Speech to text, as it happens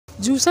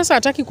Juu sasa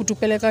hataki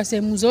kutupeleka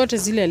sehemu zote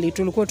zile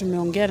tulikuwa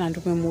tumeongea na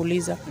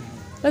tumemuuliza.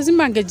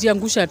 Lazima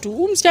angejiangusha tu.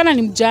 Huyu msichana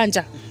ni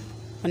mjanja.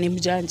 Ni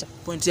mjanja.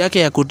 Point yake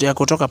ya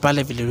kutoka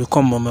pale vile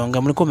ulikuwa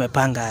umeongea, mlikuwa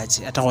umepanga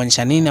aje?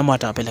 Ataonyesha nini ama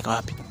atawapeleka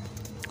wapi?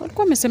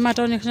 Alikuwa amesema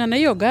ataonyesha na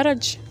hiyo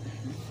garage.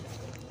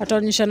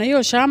 Ataonyesha na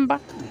hiyo shamba.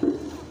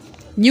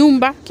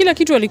 Nyumba, kila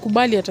kitu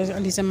alikubali,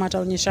 alisema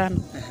ataonyeshana.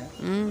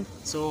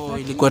 So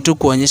ilikuwa tu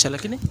kuonyesha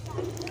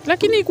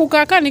lakini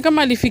kukaa ni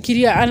kama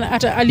alifikiria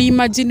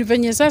aliimagine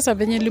venye sasa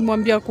venye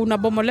nilimwambia kuna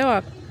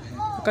bomolewa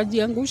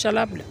akajiangusha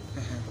labda.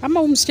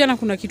 Ama msichana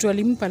kuna kitu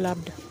alimpa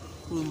labda.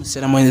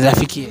 Msichana mwenye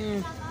rafiki.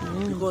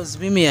 Because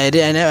mimi I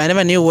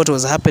never knew what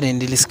was happening.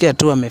 Nilisikia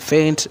tu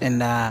amefaint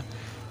and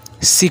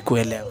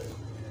sikuelewa.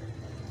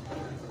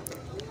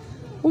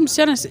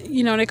 Msichana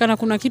inaonekana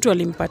kuna kitu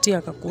alimpatia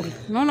akakula.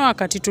 Unaona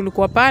wakati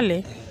tulikuwa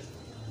pale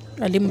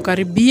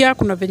alimkaribia,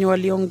 kuna venye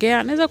waliongea,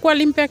 anaweza kuwa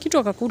alimpea kitu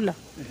akakula.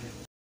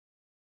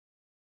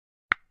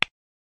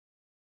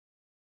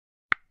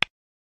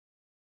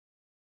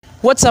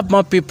 What's up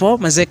my people?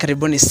 Mazee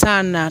karibuni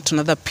sana to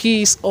another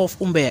piece of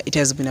Umbea. It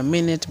has been a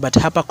minute, but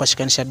hapa kwa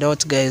Shikanisha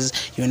Dot guys,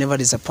 you never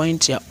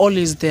disappoint. You're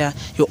always there.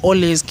 You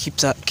always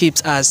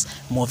keeps us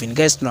moving.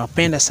 Guys,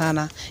 tunawapenda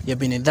sana. You've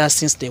been with us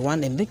since day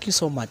one and thank you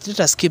so much. Let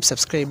us keep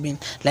subscribing,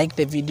 like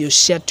the video,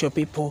 share to your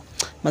people.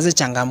 Mazee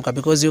changamka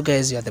because you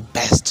guys, you are the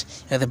best.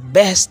 You're the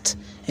best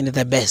and you're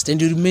the best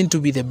and you remain to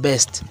be the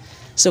best.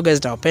 So guys,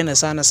 tunawapenda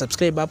sana,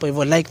 subscribe hapo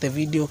hivyo, like the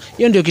video.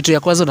 Hiyo ndio kitu ya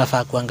kwanza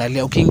unafaa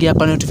kuangalia. Ukiingia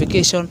hapa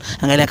notification,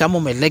 angalia kama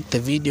ume like the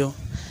video,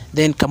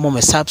 then kama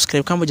ume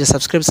subscribe, kama uja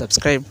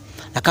subscribe.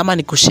 Na kama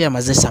ni kushare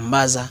mazee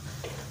sambaza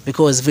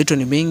because vitu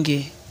ni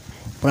mingi,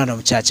 kuna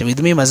mchache. With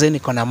me mazee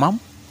niko na mom.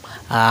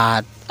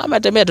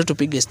 Ametembea tu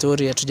tupige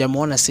story.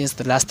 Hatujamuona since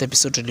the last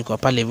episode, tulikuwa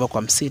pale hivyo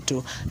kwa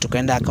msitu,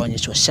 tukaenda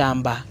akaonyeshwa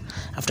shamba.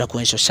 After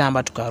kuonyeshwa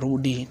shamba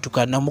tukarudi,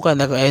 tukakumbuka.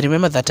 I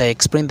remember that I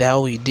explained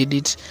how we did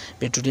it.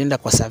 But tulienda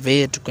kwa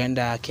survey,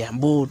 tukaenda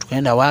Kiambu,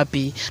 tukaenda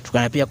wapi,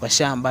 tukaenda pia kwa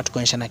shamba,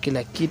 tukaonyeshana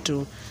kila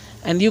kitu.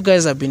 And you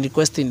guys have been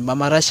requesting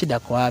Mama Rashid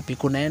ako wapi,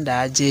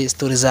 kunaenda aje,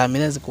 stories za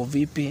Aminah ziko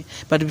vipi.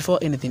 But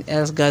before anything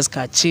else guys,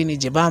 kaa chini,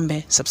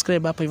 jibambe,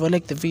 subscribe hapo hivyo,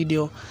 like the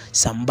video,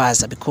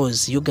 sambaza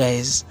because you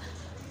guys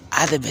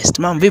are the best.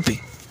 Mom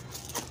vipi?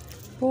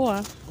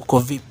 Poa. Uko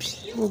vipi?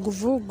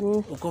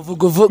 Vuguvugu. Uko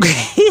vuguvugu.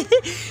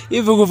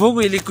 Hii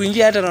vuguvugu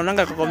ilikuingia hata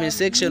naonanga kwa comment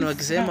section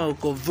wakisema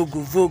uko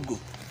vuguvugu.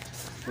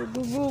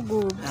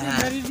 Vuguvugu.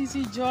 Baridi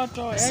si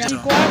joto.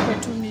 Niko hapo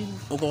tu mimi.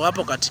 Uko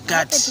hapo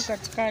katikati. Hapo tu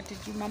katikati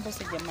tu, mambo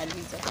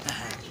sijamaliza.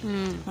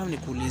 Mom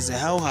nikuulize,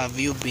 how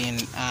have you been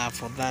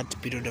for that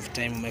period of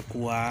time?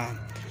 Umekuwa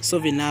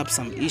solving up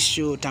some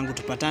issue tangu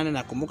tupatane,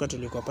 na kumbuka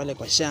tulikuwa pale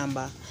kwa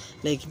shamba.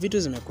 Like vitu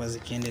zimekuwa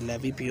zikiendelea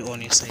vipi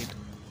on your side?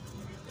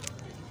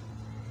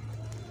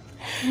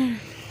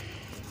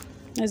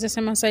 Naweza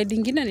sema side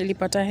nyingine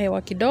nilipata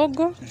hewa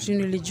kidogo,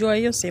 nilijua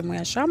hiyo sehemu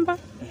ya shamba.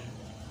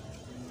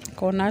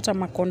 Kaona hata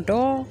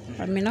makondoo,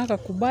 Aminah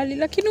akakubali,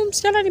 lakini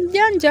msichana ni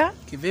mjanja.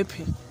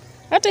 Kivipi?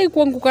 Hata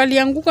ikuanguka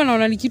alianguka,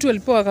 naona ni kitu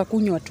alipewa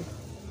akakunywa tu.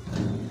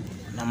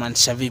 Na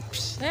maanisha vipi?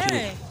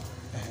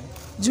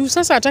 Juu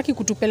sasa hataki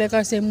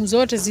kutupeleka sehemu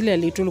zote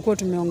zile tulikuwa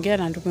tumeongea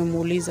na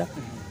tumemuuliza.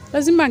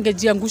 Lazima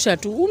angejiangusha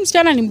tu. Huyu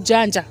msichana ni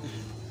mjanja.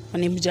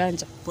 Ni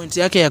mjanja. Point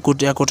yake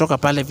ya kutoka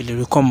pale vile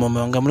ulikuwa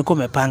umeongea, mlikuwa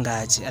umepanga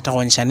aje?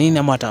 Ataonyesha nini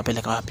ama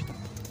atawapeleka wapi?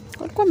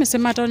 Alikuwa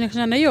amesema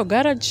ataonyesha na hiyo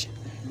garage.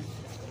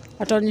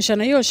 Ataonyesha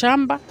na hiyo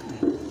shamba.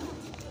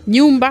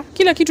 Nyumba,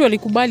 kila kitu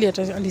alikubali,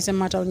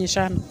 alisema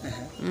ataonyeshana.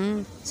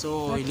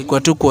 So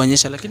ilikuwa tu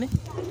kuonyesha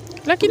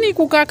lakini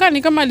kukaa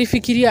ni kama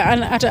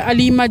alifikiria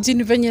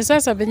aliimagine venye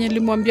sasa venye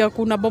nilimwambia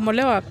kuna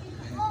bomolewa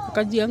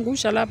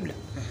akajiangusha labda.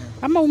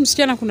 Ama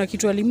msichana kuna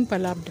kitu alimpa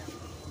labda.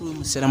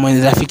 Msichana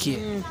mwenye rafiki.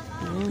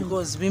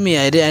 Because mimi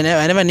I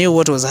never knew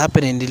what was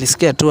happening.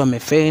 Nilisikia tu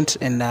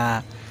amefaint and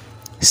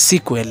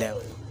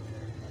sikuelewa.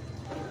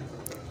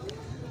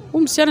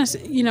 Msichana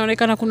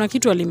inaonekana kuna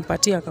kitu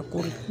alimpatia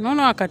akakula.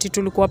 Unaona wakati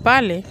tulikuwa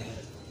pale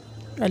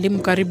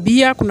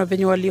alimkaribia, kuna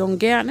venye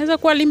waliongea, anaweza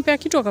kuwa alimpea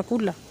kitu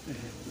akakula.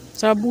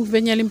 Sababu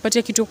venye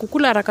alimpatia kitu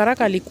kukula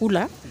haraka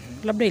alikula,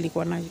 labda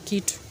ilikuwa na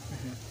kitu.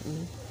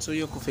 So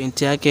hiyo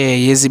kufaint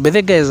yake YUZZY. But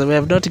the guys, we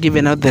have not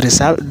given out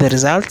the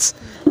results,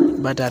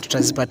 but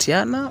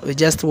tutazipatiana. We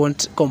just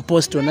want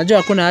compost. Unajua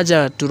hakuna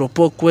haja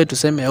turopokwe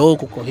tuseme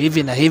kuko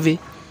hivi na hivi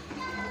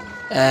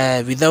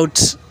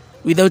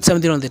without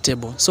something on the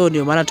table. So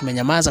ndio maana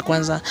tumenyamaza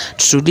kwanza,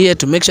 tutulie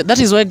to make sure. That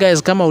is why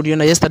guys, kama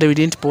uliona yesterday we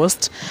didn't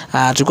post,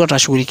 tulikuwa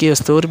tunashughulikia hiyo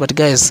story, but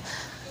guys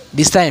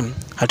this time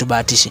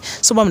hatubahatishi.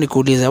 So mama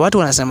nikuuliza, watu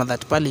wanasema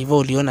that pale hivyo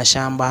uliona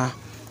shamba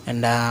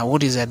and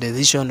what is your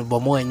decision,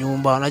 bomoe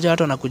nyumba? Unajua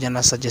watu wanakuja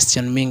na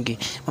suggestion mingi.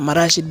 Mama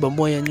Rashid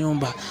bomoe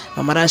nyumba,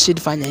 Mama Rashid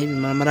fanya hivi,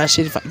 Mama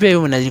Rashid pia wewe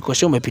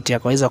unajikosha, umepitia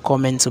kwa hizo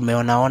comments,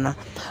 umeona.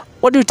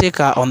 What do you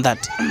take on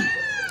that?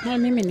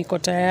 Mimi niko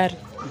tayari.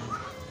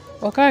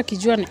 Wakaa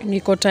kijua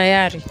niko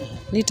tayari.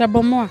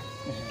 Nitabomoa.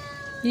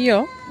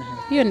 Hiyo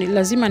ni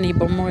lazima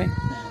niibomoe.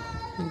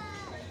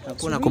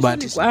 Hakuna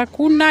kubahatisha.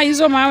 Hakuna,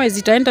 hizo mawe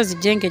zitaenda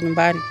zijenge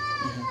nyumbani.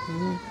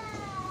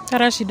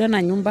 Rashid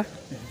na nyumba.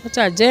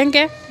 Acha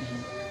ajenge.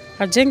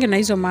 Ajenge na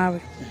hizo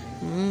mawe.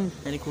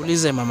 Na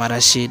nikuulize Mama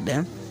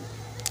Rashid,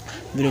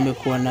 vile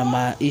umekuwa na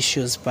ma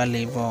issues pale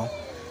hivyo,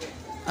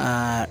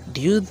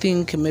 do you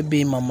think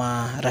maybe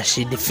Mama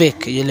Rashid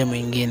fake yule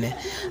mwingine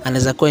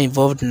anaweza kuwa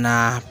involved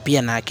na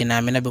pia na akina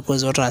Aminah,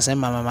 because watu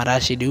wanasema Mama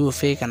Rashid huyu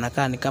fake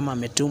anakaa ni kama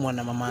ametumwa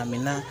na Mama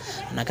Aminah,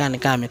 anakaa ni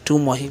kama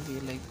ametumwa hivi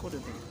like what do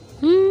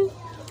you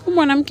think?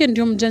 Mwanamke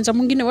ndio mjanja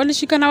mwingine,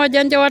 walishikana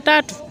wajanja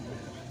watatu.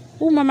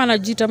 Huyu mama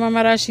anajiita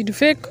Mama Rashid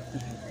fake.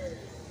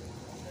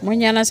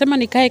 Mwenye anasema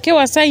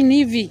nikaekewa sign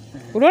hivi.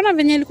 Unaona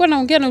venye alikuwa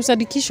anaongea na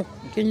usadikisho.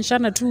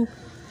 Kionyeshana tu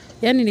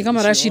yani ni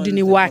kama Rashid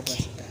ni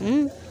wake.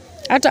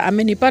 Hata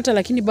amenipata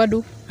lakini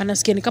bado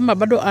anasikia ni kama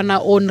bado ana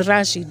own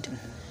Rashid.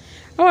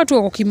 Hao watu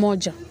wako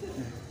kimoja.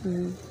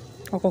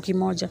 Wako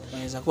kimoja.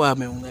 Anaweza kuwa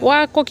ameungana.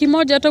 Wako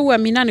kimoja, hata huyu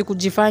Aminah ni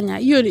kujifanya.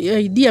 Hiyo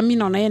idea mimi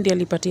naona yeye ndiye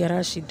alipatia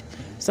Rashid.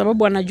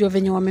 Sababu anajua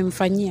venye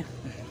wamemfanyia.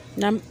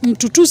 Na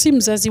mtu tu si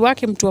mzazi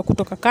wake, mtu wa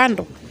kutoka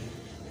kando.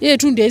 Yeye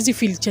tu ndiye hizi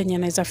feel chenye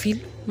anaweza feel.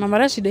 Mama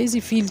Rashid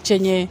hizi feel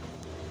chenye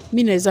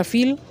mimi naweza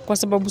feel, kwa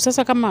sababu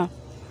sasa kama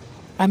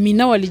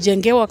Aminah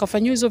walijengewa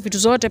akafanywa hizo vitu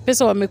zote,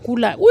 pesa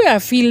wamekula, huyu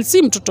afeel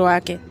si mtoto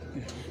wake.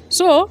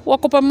 So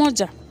wako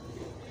pamoja.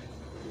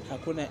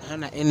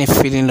 Hana any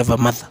feeling of a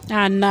mother.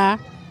 Ana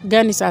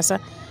gani sasa?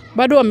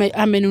 Bado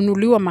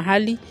amenunuliwa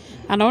mahali.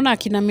 Anaona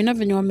akina Aminah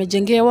venye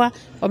wamejengewa,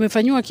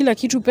 wamefanywa kila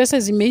kitu, pesa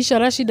zimeisha,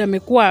 Rashid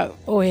amekuwa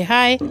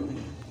hai.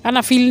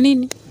 Ana feel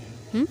nini?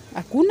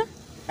 Hakuna.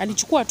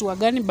 Alichukua hatua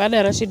gani baada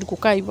ya Rashid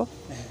kukaa hivyo?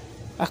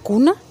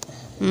 Hakuna.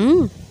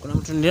 Kuna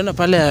mtu niliona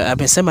pale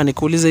amesema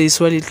nikuulize hii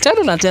swali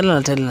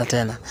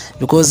tena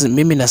because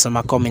mimi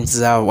nasoma comments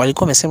zao,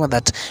 walikuwa wamesema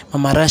that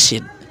Mama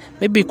Rashid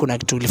maybe kuna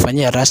kitu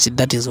ulifanyia Rashid,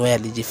 that is why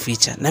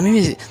alijificha. Na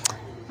mimi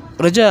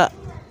unajua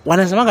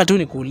wanasemanga tu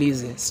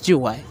nikuulize, sijui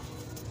why.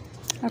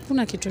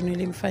 Hakuna kitu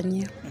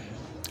nilimfanyia.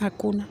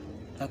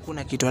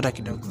 Hakuna kitu hata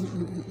kidogo.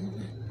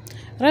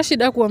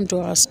 Rashid hakuwa mtu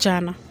wa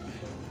wasichana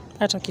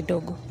hata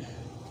kidogo.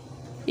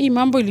 Hii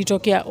mambo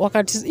ilitokea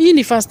wakati hii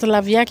ni first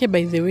love yake,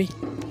 by the way.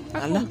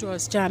 Hakuwa mtu wa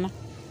wasichana.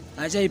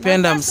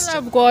 Hajaipenda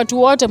msichana. Kwa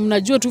watu wote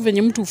mnajua tu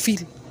venye mtu feel.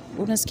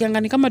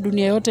 Unasikianga ni kama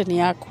dunia yote ni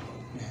yako.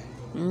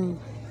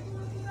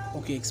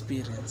 Okay,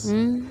 experience.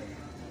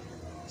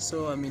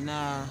 So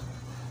Aminah,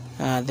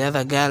 the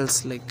other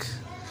girls like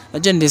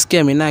najua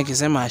nilisikia Aminah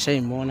akisema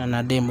ashaimuona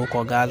na demo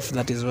kwa Gulf,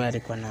 that is why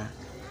alikuwa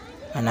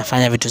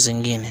anafanya vitu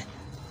zingine.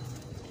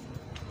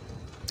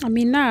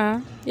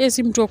 Aminah yeye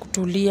si mtu wa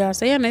kutulia.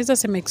 Sasa anaweza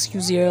sema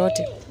excuse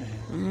yoyote.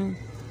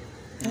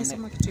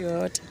 Anasema kitu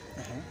yoyote.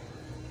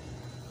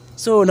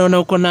 So unaona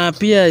uko na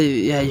pia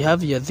you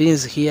have your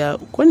things here.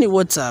 Kwani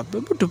WhatsApp,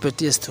 hebu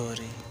tupatie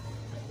story.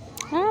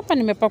 Hapa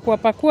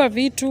nimepakua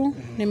vitu,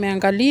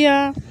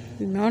 nimeangalia,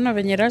 nimeona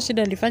venye Rashid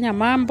alifanya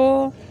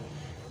mambo.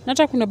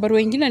 Hata kuna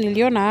barua nyingine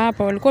niliona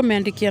hapa walikuwa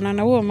wameandikiana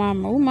na huyo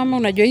mama. Huyo mama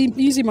unajua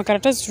hizi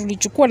makaratasi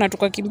tulichukua na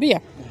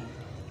tukakimbia.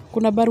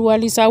 Kuna barua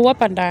alisahau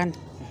hapa ndani.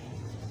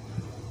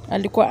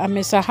 Alikuwa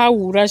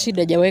amesahau Rashid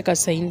hajaweka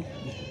saini.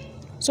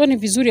 So ni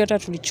vizuri hata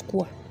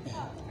tulichukua.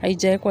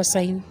 Haijawekwa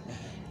saini.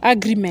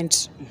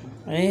 Agreement.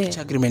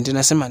 Agreement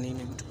inasema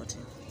nini mtupatie?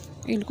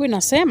 Ilikuwa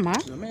inasema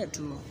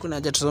kuna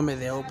haja tusome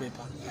the whole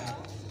paper.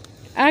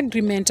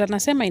 Agreement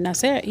anasema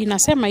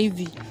inasema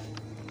hivi.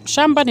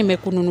 Shamba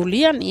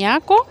nimekununulia ni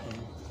yako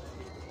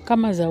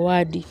kama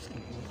zawadi.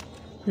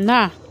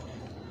 Na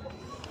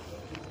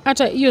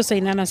hata hiyo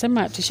saini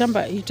anasema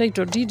shamba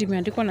title deed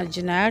imeandikwa na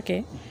jina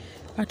yake.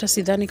 Hata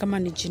sidhani kama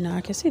ni jina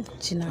yake, si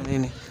jina.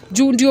 Nini?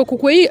 Juu ndio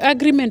kukwe hii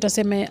agreement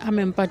aseme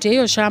amempatia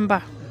hiyo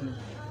shamba.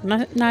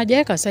 Na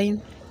hajaweka sign.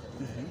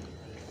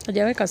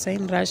 Hajaweka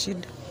sign Rashid.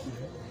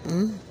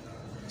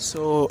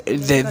 So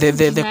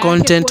the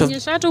content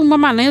of hata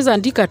mama anaweza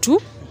andika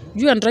tu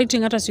juu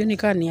handwriting, hata sioni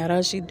kama ni ya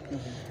Rashid.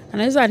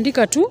 Anaweza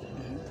andika tu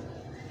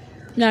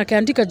na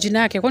akaandika jina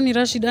yake, kwani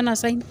Rashid ana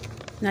sign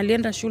na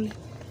alienda shule.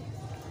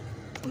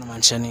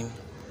 Unamaanisha nini?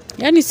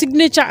 Yaani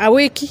signature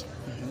aweki.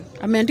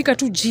 Ameandika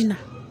tu jina.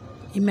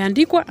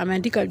 Imeandikwa,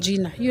 ameandika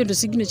jina. Hiyo ndio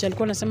signature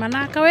alikuwa anasema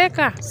na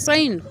akaweka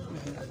sign.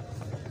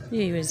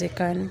 Hiyo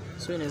iwezekani.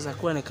 So inaweza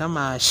kuwa ni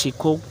kama she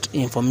cooked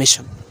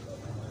information.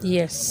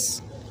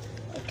 Yes.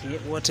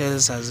 Okay, what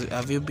else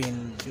have you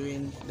been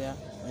doing there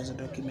as a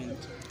document?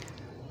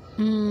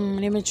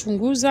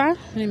 Nimechunguza,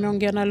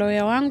 nimeongea na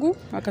lawyer wangu,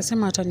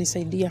 akasema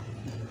atanisaidia.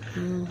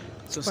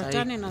 So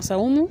patane na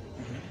Saumu.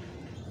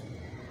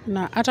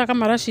 Na hata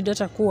kama Rashid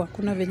atakuwa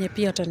kuna venye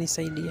pia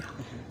atanisaidia.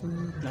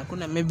 Na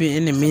kuna maybe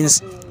any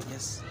means.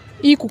 Yes.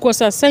 Hii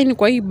kukosa sign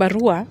kwa hii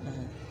barua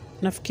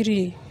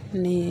nafikiri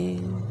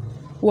ni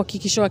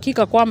uhakikisho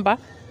hakika kwamba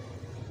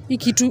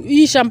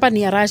hii shamba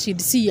ni ya Rashid,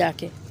 si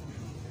yake.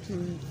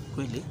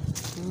 Kweli?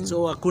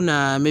 So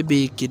hakuna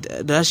maybe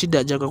Rashid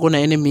hajakuna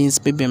any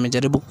means maybe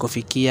amejaribu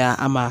kukufikia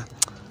ama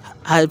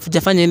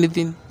hajafanya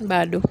anything?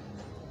 Bado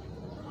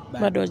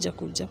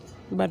hajakuja.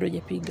 Bado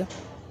hajapiga.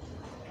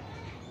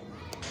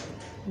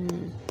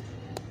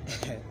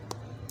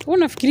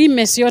 Unafikiri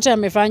mesi yote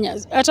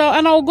amefanya? Hata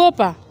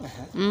anaogopa.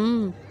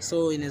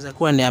 So inaweza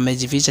kuwa ni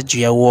amejificha juu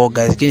ya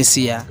uoga, lakini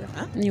si ya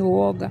ni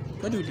uoga.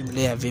 Kwani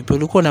ulimlea vipi?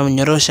 Ulikuwa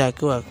unamnyorosha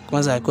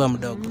akiwa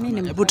mdogo?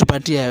 Hebu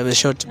tupatie a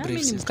short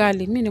brief.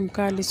 Mimi ni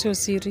mkali, sio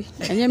siri.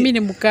 Mimi ni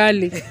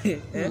mkali.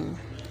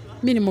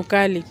 Mimi ni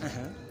mkali.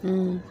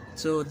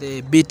 So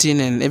the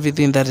beating and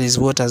everything that is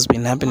what has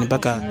been happening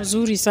mpaka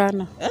nzuri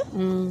sana.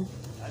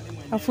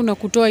 Afu na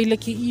kutoa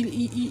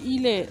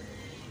ile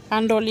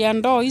handle ya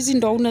ndoo, hizi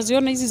ndo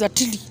unaziona hizi za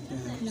tili.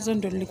 Hizo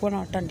ndo nilikuwa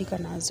natandika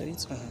nazo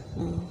hizo.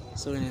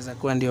 So inaweza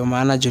kuwa ndio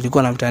maana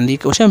ulikuwa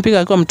unamtandika. Ushampiga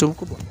akiwa mtu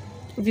mkubwa?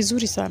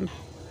 Vizuri sana.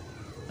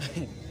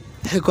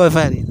 Kwa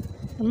fari.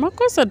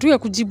 Makosa tu ya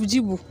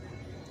kujibu.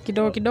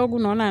 Kidogo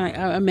unaona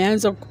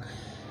ameanza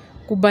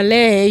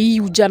kubalehe hii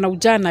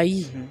ujana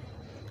hii.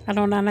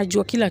 Anaona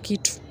anajua kila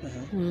kitu.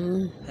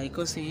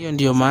 Haikosi hiyo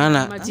ndio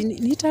maana.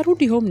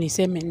 Nitarudi home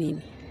niseme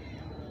nini?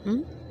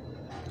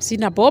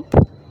 Sina bob.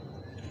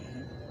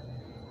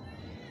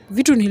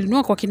 Vitu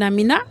nilinunua kwa kina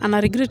Aminah,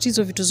 ana regret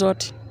hizo vitu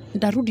zote.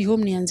 Nitarudi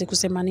home nianze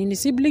kusema nini?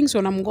 Siblings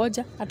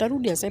wanamngoja,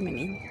 atarudi aseme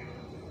nini?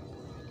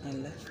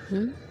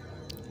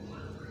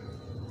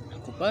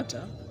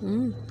 Kupata?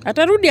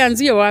 Atarudi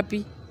anzie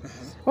wapi?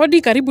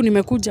 Hodi karibu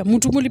nimekuja.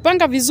 Mtu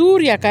mlipanga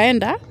vizuri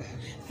akaenda,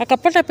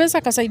 akapata pesa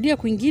akasaidia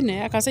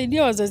kwingine,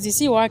 akasaidia wazazi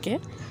si wake.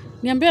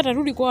 Niambia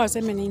atarudi kwao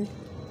aseme nini?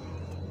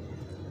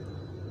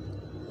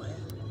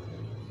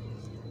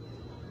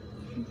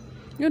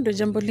 Hiyo ndio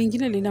jambo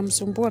lingine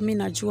linamsumbua mimi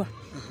najua.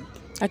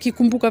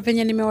 Akikumbuka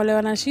venye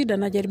nimeolewa na shida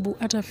najaribu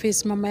hata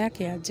face mama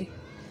yake aje.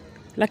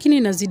 Lakini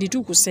nazidi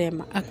tu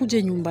kusema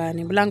akuje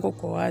nyumbani, mlango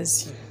uko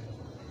wazi.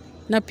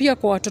 Na pia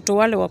kwa watoto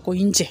wale wako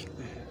nje.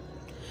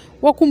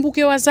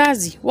 Wakumbuke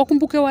wazazi,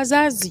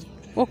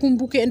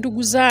 wakumbuke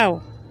ndugu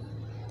zao.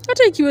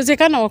 Hata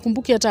ikiwezekana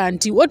wakumbuke hata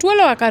aunti, watu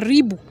wale wa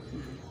karibu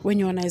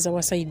wenye wanaweza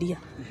wasaidia.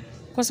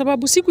 Kwa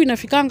sababu siku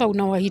inafikanga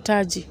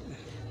unawahitaji.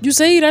 Juu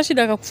sasa hii Rashid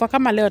akakufa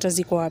kama leo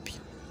ataziko wapi?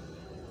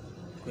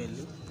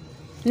 Kweli.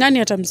 Nani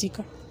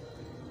atamzika?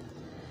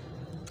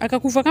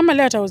 Akakufa kama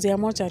leo ataozea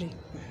mochari.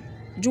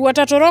 Juu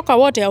watatoroka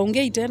wote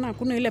aongei tena,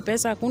 hakuna ile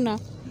pesa, hakuna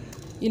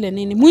ile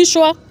nini.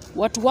 Mwisho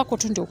watu wako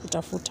tu ndio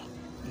kutafuta.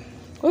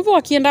 Kwa hivyo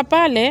wakienda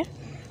pale,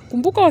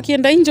 kumbuka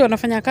wakienda nje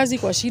wanafanya kazi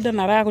kwa shida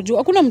na raha. Juu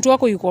hakuna mtu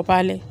wako yuko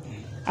pale.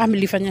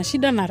 Amelifanya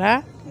shida na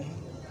raha.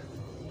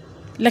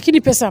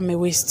 Lakini pesa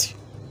amewaste.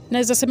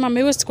 Naweza sema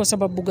amewaste kwa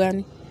sababu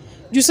gani?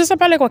 Juu sasa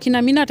pale kwa kina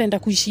Aminah ataenda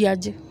kuishi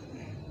aje?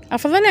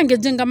 Afadhali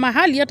angejenga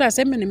mahali hata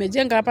aseme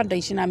nimejenga hapa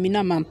nitaishi na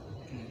Aminah mama.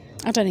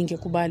 Hata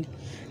ningekubali.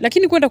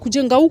 Lakini kwenda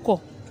kujenga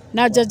huko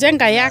na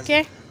hajajenga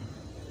yake.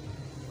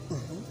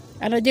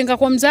 Anajenga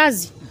kwa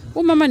mzazi.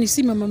 Huyu mama ni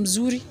si mama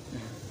mzuri.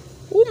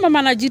 Huyu mama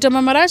anajiita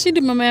mama Rashid,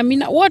 mama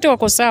Aminah, wote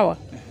wako sawa.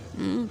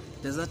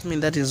 Does that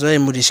mean that is why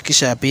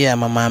mlishikisha pia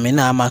mama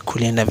Aminah ama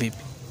kulienda vipi?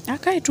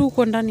 Akae tu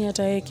huko ndani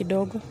hata yeye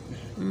kidogo.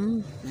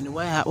 And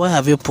why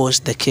have you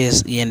pushed the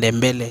case iende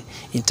mbele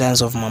in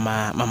terms of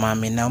mama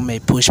Aminah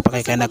umepush mpaka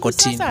ikaenda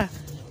kotini? Sasa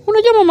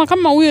unajua mama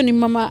kama huyo ni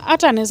mama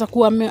hata anaweza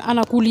kuwa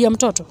anakulia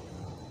mtoto.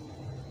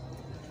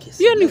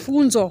 Hiyo ni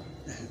funzo.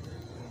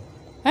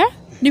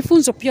 Ni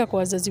funzo pia kwa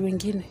wazazi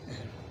wengine.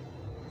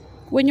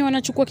 Wenye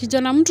wanachukua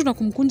kijana mtu na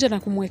kumkunja na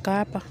kumweka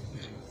hapa.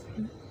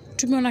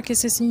 Tumeona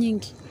cases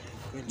nyingi.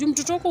 Juu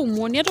mtoto wako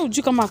umuoni hata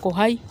ujui kama ako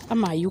hai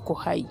ama hayuko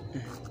hai.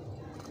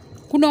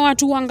 Kuna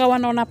watu wanga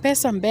wanaona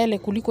pesa mbele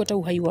kuliko hata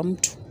uhai wa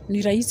mtu.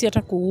 Ni rahisi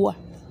hata kuua.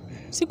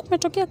 Si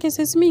kumetokea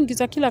cases mingi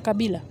za kila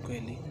kabila.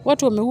 Kweli.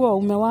 Watu wameua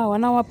waume wao,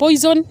 wanawa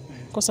poison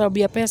kwa sababu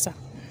ya pesa,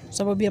 kwa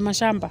sababu ya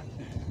mashamba.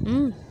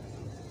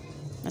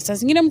 Na saa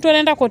zingine mtu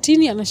anaenda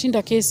kotini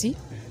anashinda kesi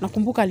na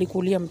kumbuka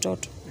alikulia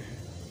mtoto.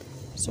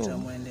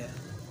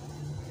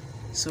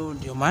 So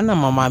ndio maana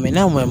mama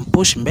Aminah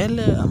umempush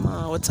mbele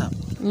ama what's up?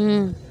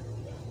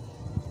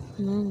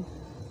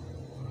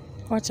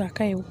 Wacha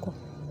akae huko.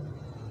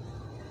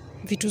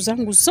 Vitu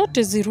zangu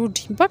zote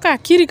zirudi mpaka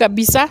akiri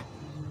kabisa.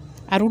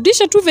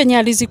 Arudishe tu venye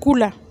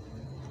alizikula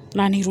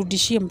na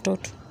nirudishie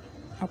mtoto.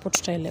 Hapo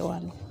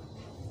tutaelewana.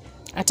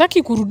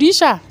 Hataki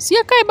kurudisha, si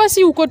akae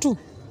basi huko tu.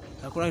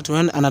 Hakuna kitu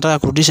anataka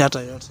kurudisha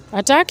hata yote.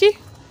 Hataki?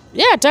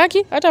 Yeye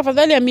hataki. Hata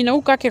afadhali Aminah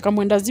huko kake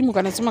kamwenda zimu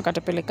kanasema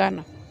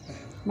katapelekana.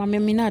 Mama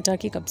Aminah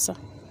hataki kabisa.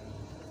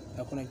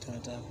 Hakuna kitu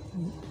anataka.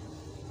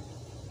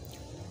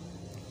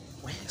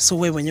 So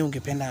wewe mwenyewe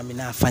ungependa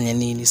Aminah afanye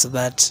nini so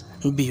that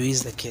maybe you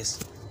is the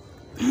case?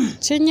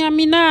 Chenye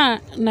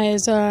Aminah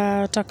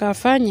naweza taka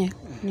afanye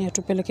ni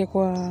atupeleke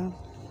kwa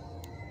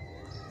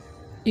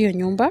hiyo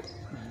nyumba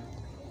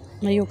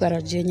na hiyo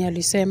garage yenye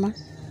alisema.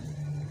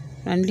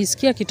 Na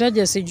nilisikia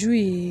kitaja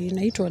sijui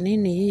inaitwa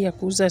nini hii ya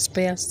kuuza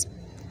spares.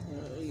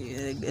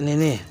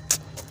 Nini?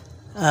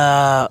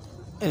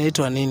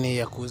 Inaitwa nini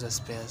ya kuuza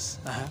spares?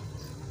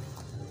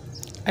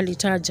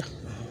 Alitaja.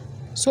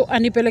 So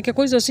anipeleke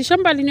kwa hizo si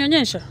shamba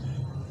alinionyesha.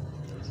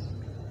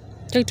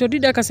 Title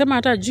deed akasema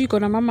hata juu iko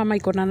na mama ama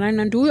iko na nani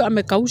na ndio huyo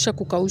amekausha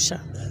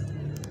kukausha.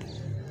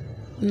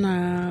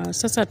 Na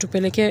sasa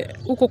tupeleke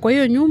huko kwa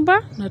hiyo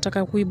nyumba,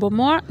 nataka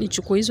kuibomoa,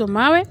 nichukue hizo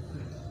mawe,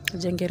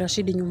 ajenge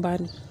Rashid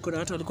nyumbani. Kuna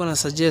watu walikuwa na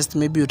suggest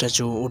maybe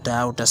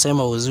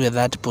utasema uziwe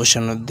that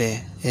portion of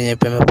the yenye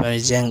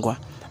pamejengwa.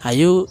 Are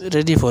you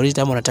ready for it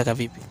ama unataka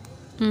vipi?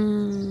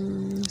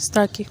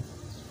 Staki.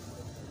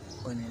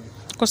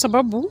 Kwa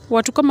sababu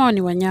watu kama wao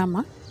ni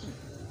wanyama.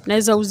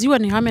 Naweza uziwa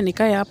nihame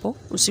nikae hapo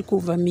usiku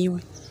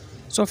uvamiwe.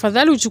 So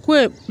afadhali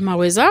uchukue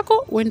mawe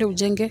zako uende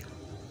ujenge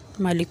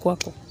mali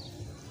kwako.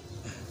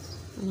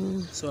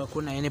 So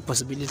hakuna any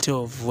possibility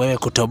of wewe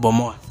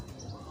kutobomoa?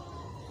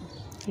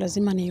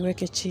 Lazima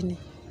niiweke chini.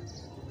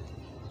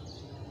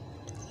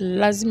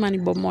 Lazima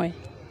nibomoe.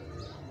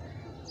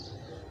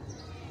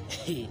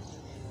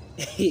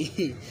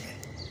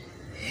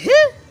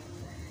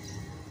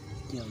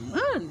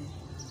 Jamani.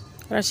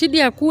 Rashid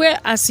akue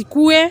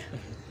asikue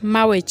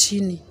mawe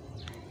chini.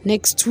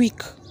 Next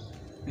week.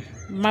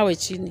 Mawe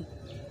chini.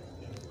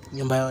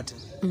 Nyumba yote.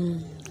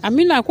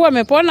 Aminah akuwa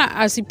amepona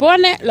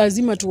asipone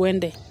lazima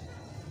tuende.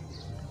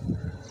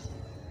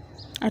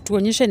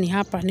 Atuonyeshe ni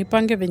hapa,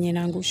 nipange venye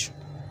inaangusha.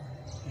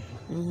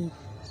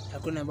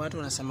 Hakuna watu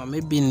wanasema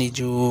maybe ni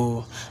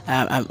juu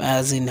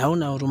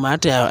hauna huruma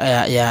hata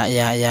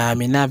ya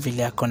Aminah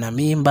vile akona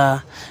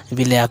mimba,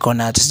 vile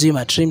akona sijui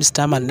matrimms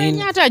tama nini.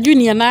 Hata ajui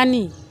ni ya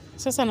nani.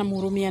 Sasa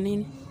namhurumia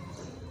nini?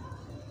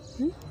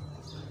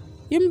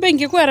 Yumbe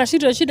ingekuwa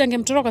Rashid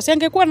angemtoroka. Si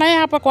angekuwa naye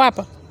hapa kwa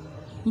hapa.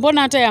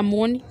 Mbona hata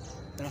yamuoni?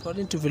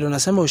 According to vile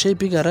unasema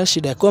ushaipiga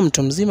Rashid akuwa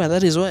mtu mzima,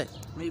 that is why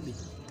maybe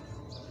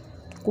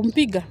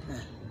kumpiga,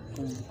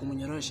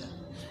 kumunyorosha.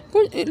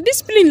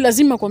 Discipline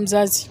lazima kwa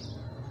mzazi.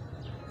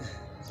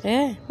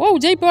 Wewe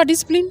hujaipewa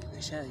discipline?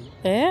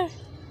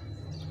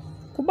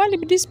 Kubali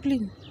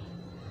discipline.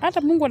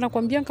 Hata Mungu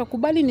anakuambia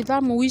kubali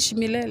nidhamu uishi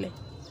milele.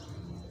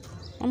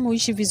 Ama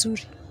uishi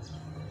vizuri.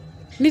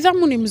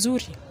 Nidhamu ni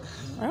mzuri.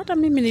 Hata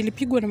mimi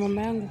nilipigwa na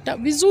mama yangu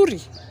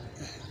vizuri.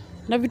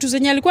 Na vitu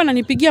zenye alikuwa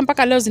ananipigia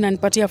mpaka leo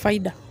zinanipatia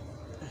faida.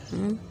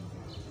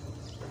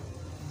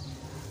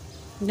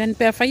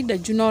 Inanipea faida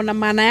juu naona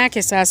maana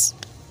yake sasa.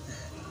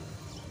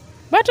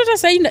 Bado hata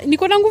sasa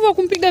niko na nguvu ya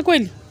kumpiga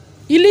kweli.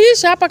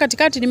 Iliisha hapa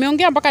katikati,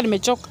 nimeongea mpaka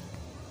nimechoka.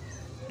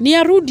 Ni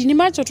arudi, ni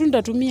macho tu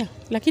ndatumia,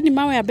 lakini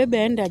mawe ya bebe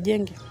aende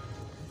ajenge.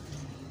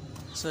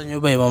 So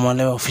nyumba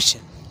ibomolewe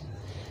official.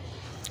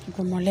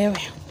 Ibomolewe.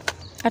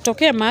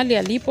 Atokee mahali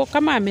alipo,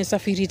 kama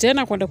amesafiri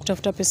tena kwenda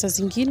kutafuta pesa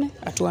zingine,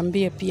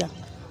 atuambie pia.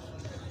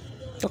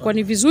 Kwa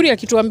ni vizuri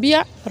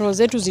akituambia roho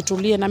zetu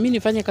zitulie na mimi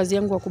nifanye kazi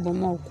yangu ya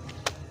kubomoa huko.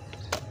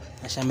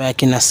 Shamba ya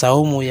kina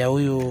Saumu ya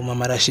huyu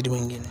mama Rashid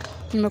mwingine.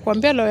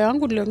 Nimekuambia leo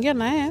yangu niliongea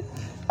na yeye.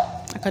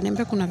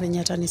 Akaniambia kuna venye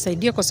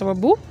atanisaidia kwa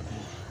sababu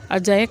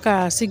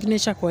hajaeka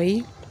signature kwa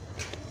hii.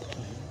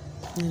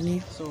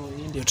 So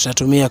hii ndio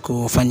tutatumia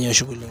kufanya hiyo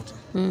shughuli yote.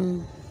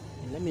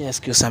 Let me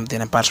ask you something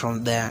apart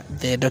from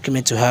the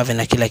document you have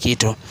na kila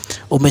kitu.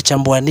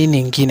 Umechambua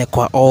nini nyingine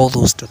kwa all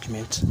those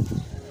documents?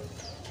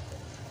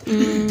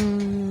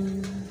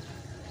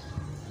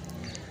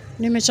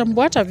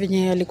 Nimechambua hata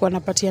venye alikuwa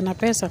anapatia na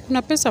pesa.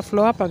 Kuna pesa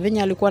flow hapa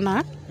venye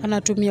alikuwa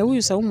anatumia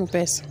huyu Saumu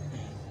pesa.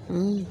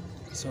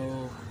 So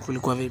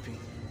kulikuwa vipi?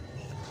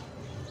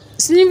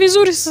 Si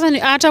vizuri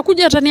sasa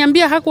atakuja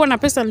ataniambia hakuwa na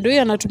pesa ndio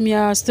yeye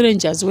anatumia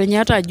strangers wenye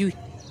hata ajui.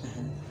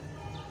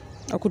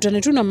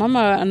 Akutane tu na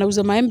mama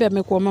anauza maembe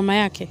amekuwa mama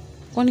yake.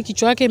 Kwani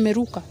kichwa yake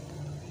imeruka?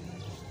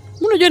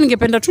 Unajua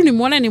ningependa tu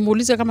nimuone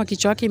nimuulize kama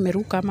kichwa yake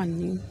imeruka ama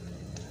nini.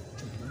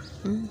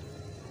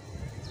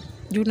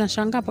 Juu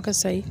nashangaa mpaka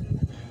sasa hivi.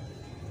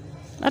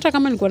 Hata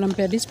kama nilikuwa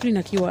nampea discipline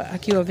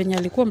akiwa venye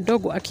alikuwa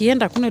mdogo,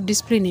 akienda kuna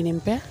discipline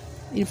inimpea.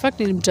 In fact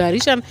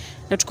nilimtayarisha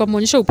na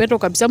tukamuonyesha upendo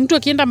kabisa. Mtu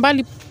akienda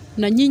mbali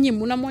na nyinyi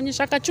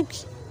mnamuonyesha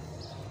kachuki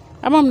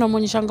ama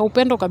mnamuonyeshanga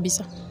upendo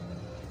kabisa.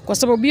 Kwa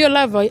sababu hiyo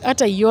love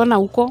hata iona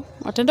huko,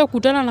 ataenda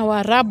kukutana na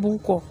Waarabu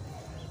huko.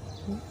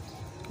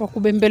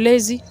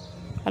 Wakubembelezi.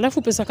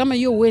 Alafu pesa kama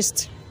hiyo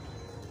waste.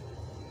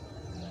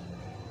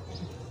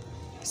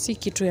 Si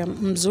kitu ya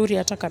mzuri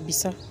hata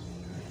kabisa.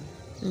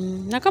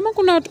 Na kama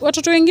kuna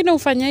watoto wengine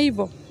ufanya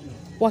hivyo,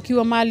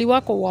 wakiwa mahali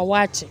wako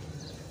wawache.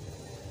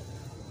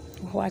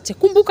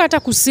 Kumbuka hata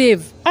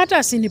kusave. Hata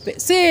asinipe.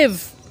 Save.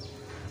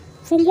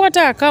 Fungua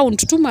hata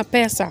account, tuma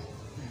pesa.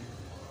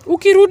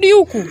 Ukirudi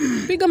huku,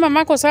 piga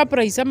mamako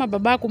surprise ama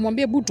babako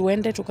mwambie butu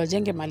uende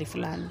tukajenge mahali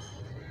fulani.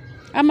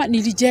 Ama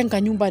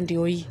nilijenga nyumba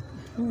ndio hii.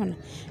 Unaona?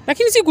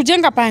 Lakini si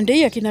kujenga pande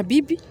hii akina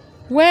bibi.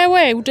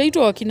 Wewe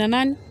utaitwa wakina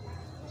nani?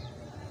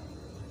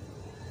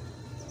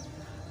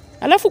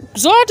 Alafu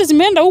zote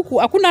zimeenda huku,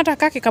 hakuna hata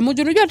kake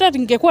kamoja. Unajua hata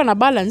ningekuwa na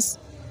balance,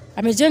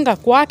 amejenga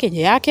kwake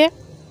yake.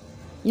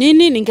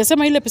 Nini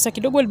ningesema ile pesa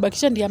kidogo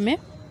alibakisha ndiye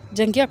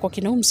amejengea kwa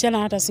kina huyu msichana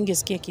hata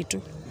singesikia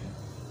kitu.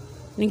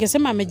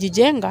 Ningesema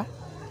amejijenga.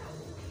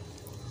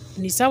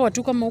 Ni sawa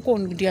tu kama huko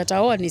ndio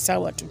ataoa ni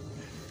sawa tu.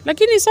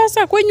 Lakini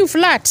sasa kwenyu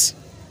flat.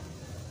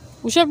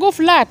 Ushago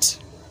flat.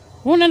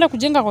 Wewe unaenda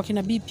kujenga kwa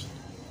kina bibi.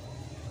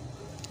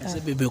 Sasa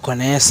bibi uko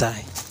na esa.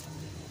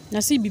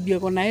 Na si bibi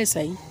uko na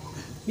esa hii.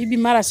 Bibi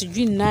mara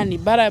sijui nani,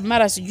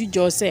 mara sijui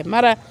Jose,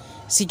 mara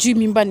sijui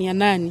mimba ni ya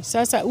nani.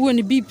 Sasa huyo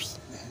ni bibi.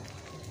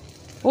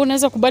 Wewe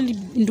unaweza kubali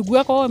ndugu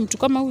yako awe mtu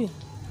kama huyo?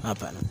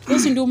 Hapana.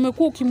 Wewe ndio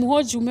umekuwa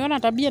ukimhoji, umeona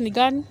tabia ni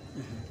gani?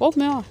 Wewe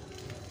umeoa?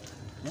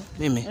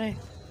 Mimi?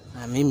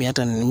 Mimi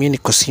hata mimi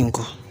niko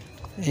single.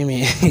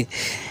 Mimi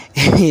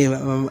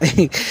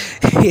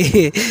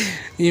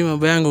hii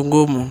mambo yangu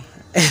ngumu.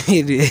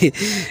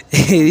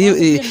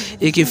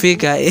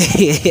 Ikifika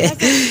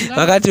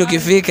wakati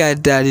ukifika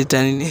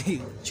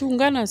nini?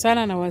 Chungana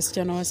sana na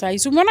wasichana wa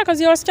sasa. Umeona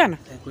kazi ya wasichana?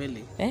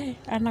 Kweli.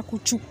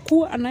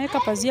 Anakuchukua, anaweka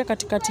pazia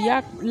katikati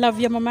ya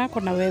love ya mama yako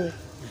na wewe.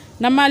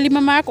 Na mali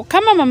mama yako,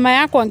 kama mama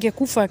yako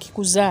angekufa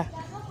akikuzaa,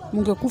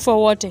 mngekufa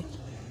wote.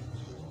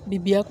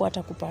 Bibi yako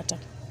atakupata.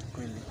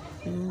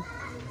 Kweli.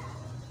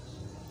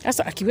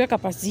 Sasa akiweka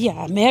pazia,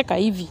 ameweka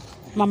hivi,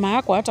 mama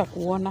yako hata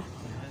kuona.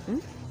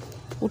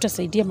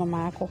 Utasaidia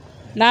mama yako.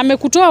 Na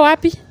amekutoa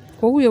wapi?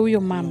 Kwa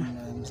huyo mama.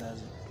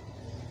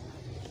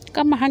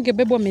 Kama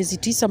hangebebwa miezi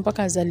 9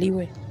 mpaka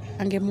azaliwe,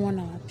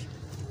 angemuona wapi?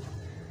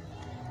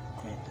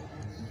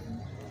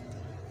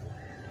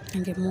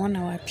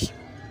 Angemuona wapi?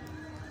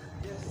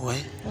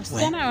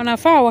 Wasichana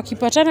wanafaa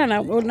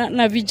wakipatana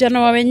na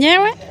vijana wa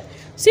wenyewe,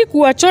 si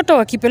kuwachota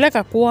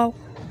wakipeleka kwao.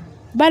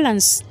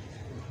 Balance.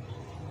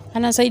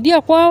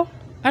 Anasaidia kwao,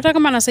 hata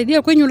kama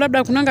anasaidia kwenyu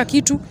labda kunanga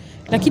kitu,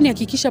 lakini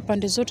hakikisha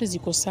pande zote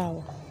ziko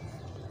sawa.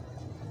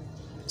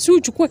 Si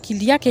uchukue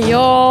kili yake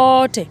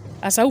yote,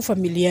 asahau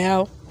familia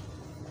yao.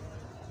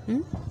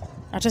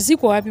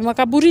 Ataziko wapi?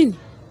 Makaburini?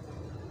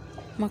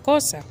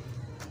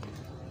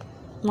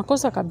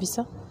 Makosa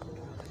kabisa.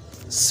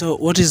 So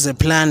what is the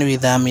plan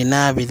with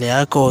Aminah vile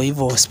yako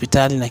hivyo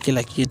hospitali na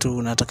kila kitu,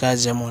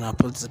 unatakaje ama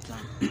unapot the plan?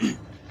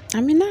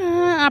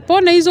 Aminah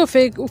apone hizo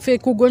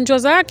fake ugonjwa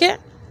zake.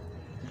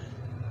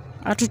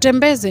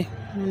 Atutembeze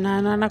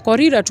na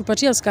korida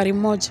tupatie askari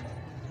mmoja.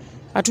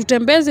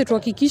 Atutembeze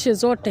tuhakikishe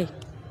zote.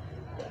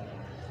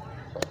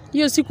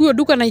 Hiyo siku hiyo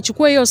duka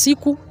naichukua hiyo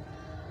siku.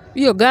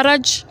 Hiyo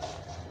garage.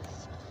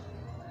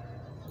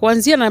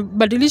 Kuanzia na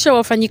badilisha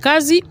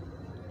wafanyikazi,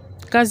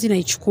 kazi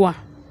naichukua.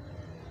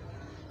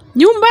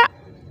 Nyumba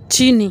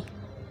chini.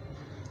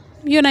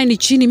 Hiyo nayo ni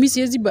chini, mimi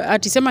siwezi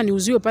atisema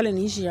niuziwe pale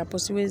niishi hapo,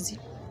 siwezi.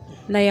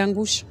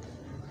 Naiangusha.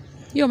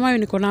 Hiyo mayo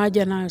niko na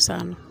haja nayo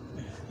sana.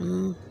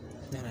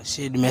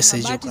 Rashid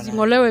message uko na.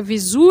 Zingolewe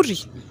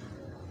vizuri.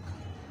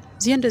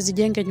 Ziende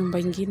zijenge nyumba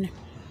ingine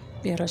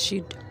ya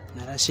Rashid.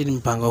 Na Rashid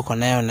mpango uko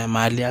nayo na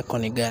mahali yako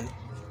ni gani?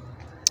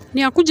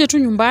 Ni akuje tu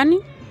nyumbani.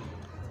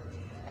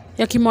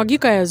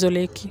 Yakimwagika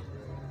yazoleki.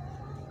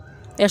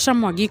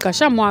 Yashamwagika,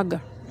 shamwaga.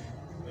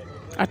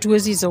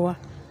 Hatuwezi zoa.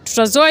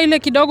 Tutazoa ile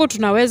kidogo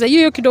tunaweza.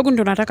 Hiyo kidogo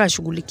ndio nataka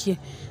ashughulikie.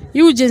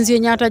 Hiyo ujenzi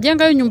yenye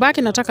atajenga hiyo nyumba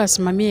yake nataka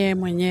asimamie yeye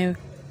mwenyewe.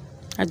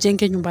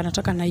 Ajenge nyumba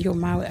nataka na hiyo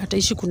mawe,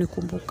 ataishi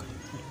kunikumbuka.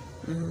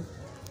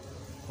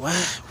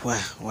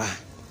 Wow.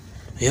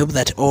 I hope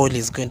that all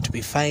is going to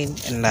be fine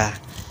and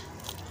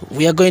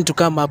we are going to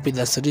come up with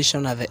a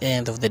solution at the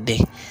end of the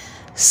day.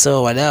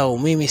 So wadau,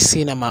 mimi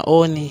sina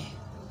maoni.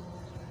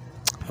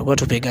 We're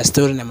to pick a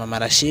story na Mama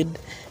Rashid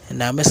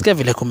na amesikia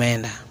vile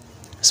kumeenda.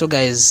 So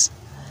guys,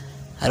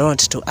 I don't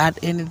want to add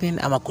anything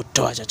ama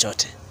kutoa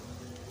chochote.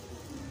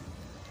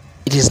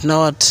 It is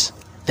not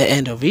the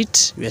end of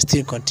it. We are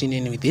still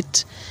continuing with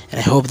it and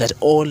I hope that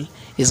all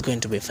is going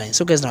to be fine.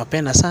 So guys,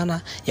 nawapenda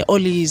sana. You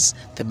always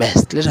the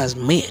best. Let us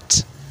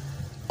meet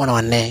on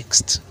our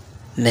next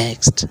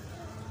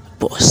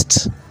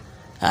post.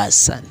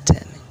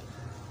 Asante.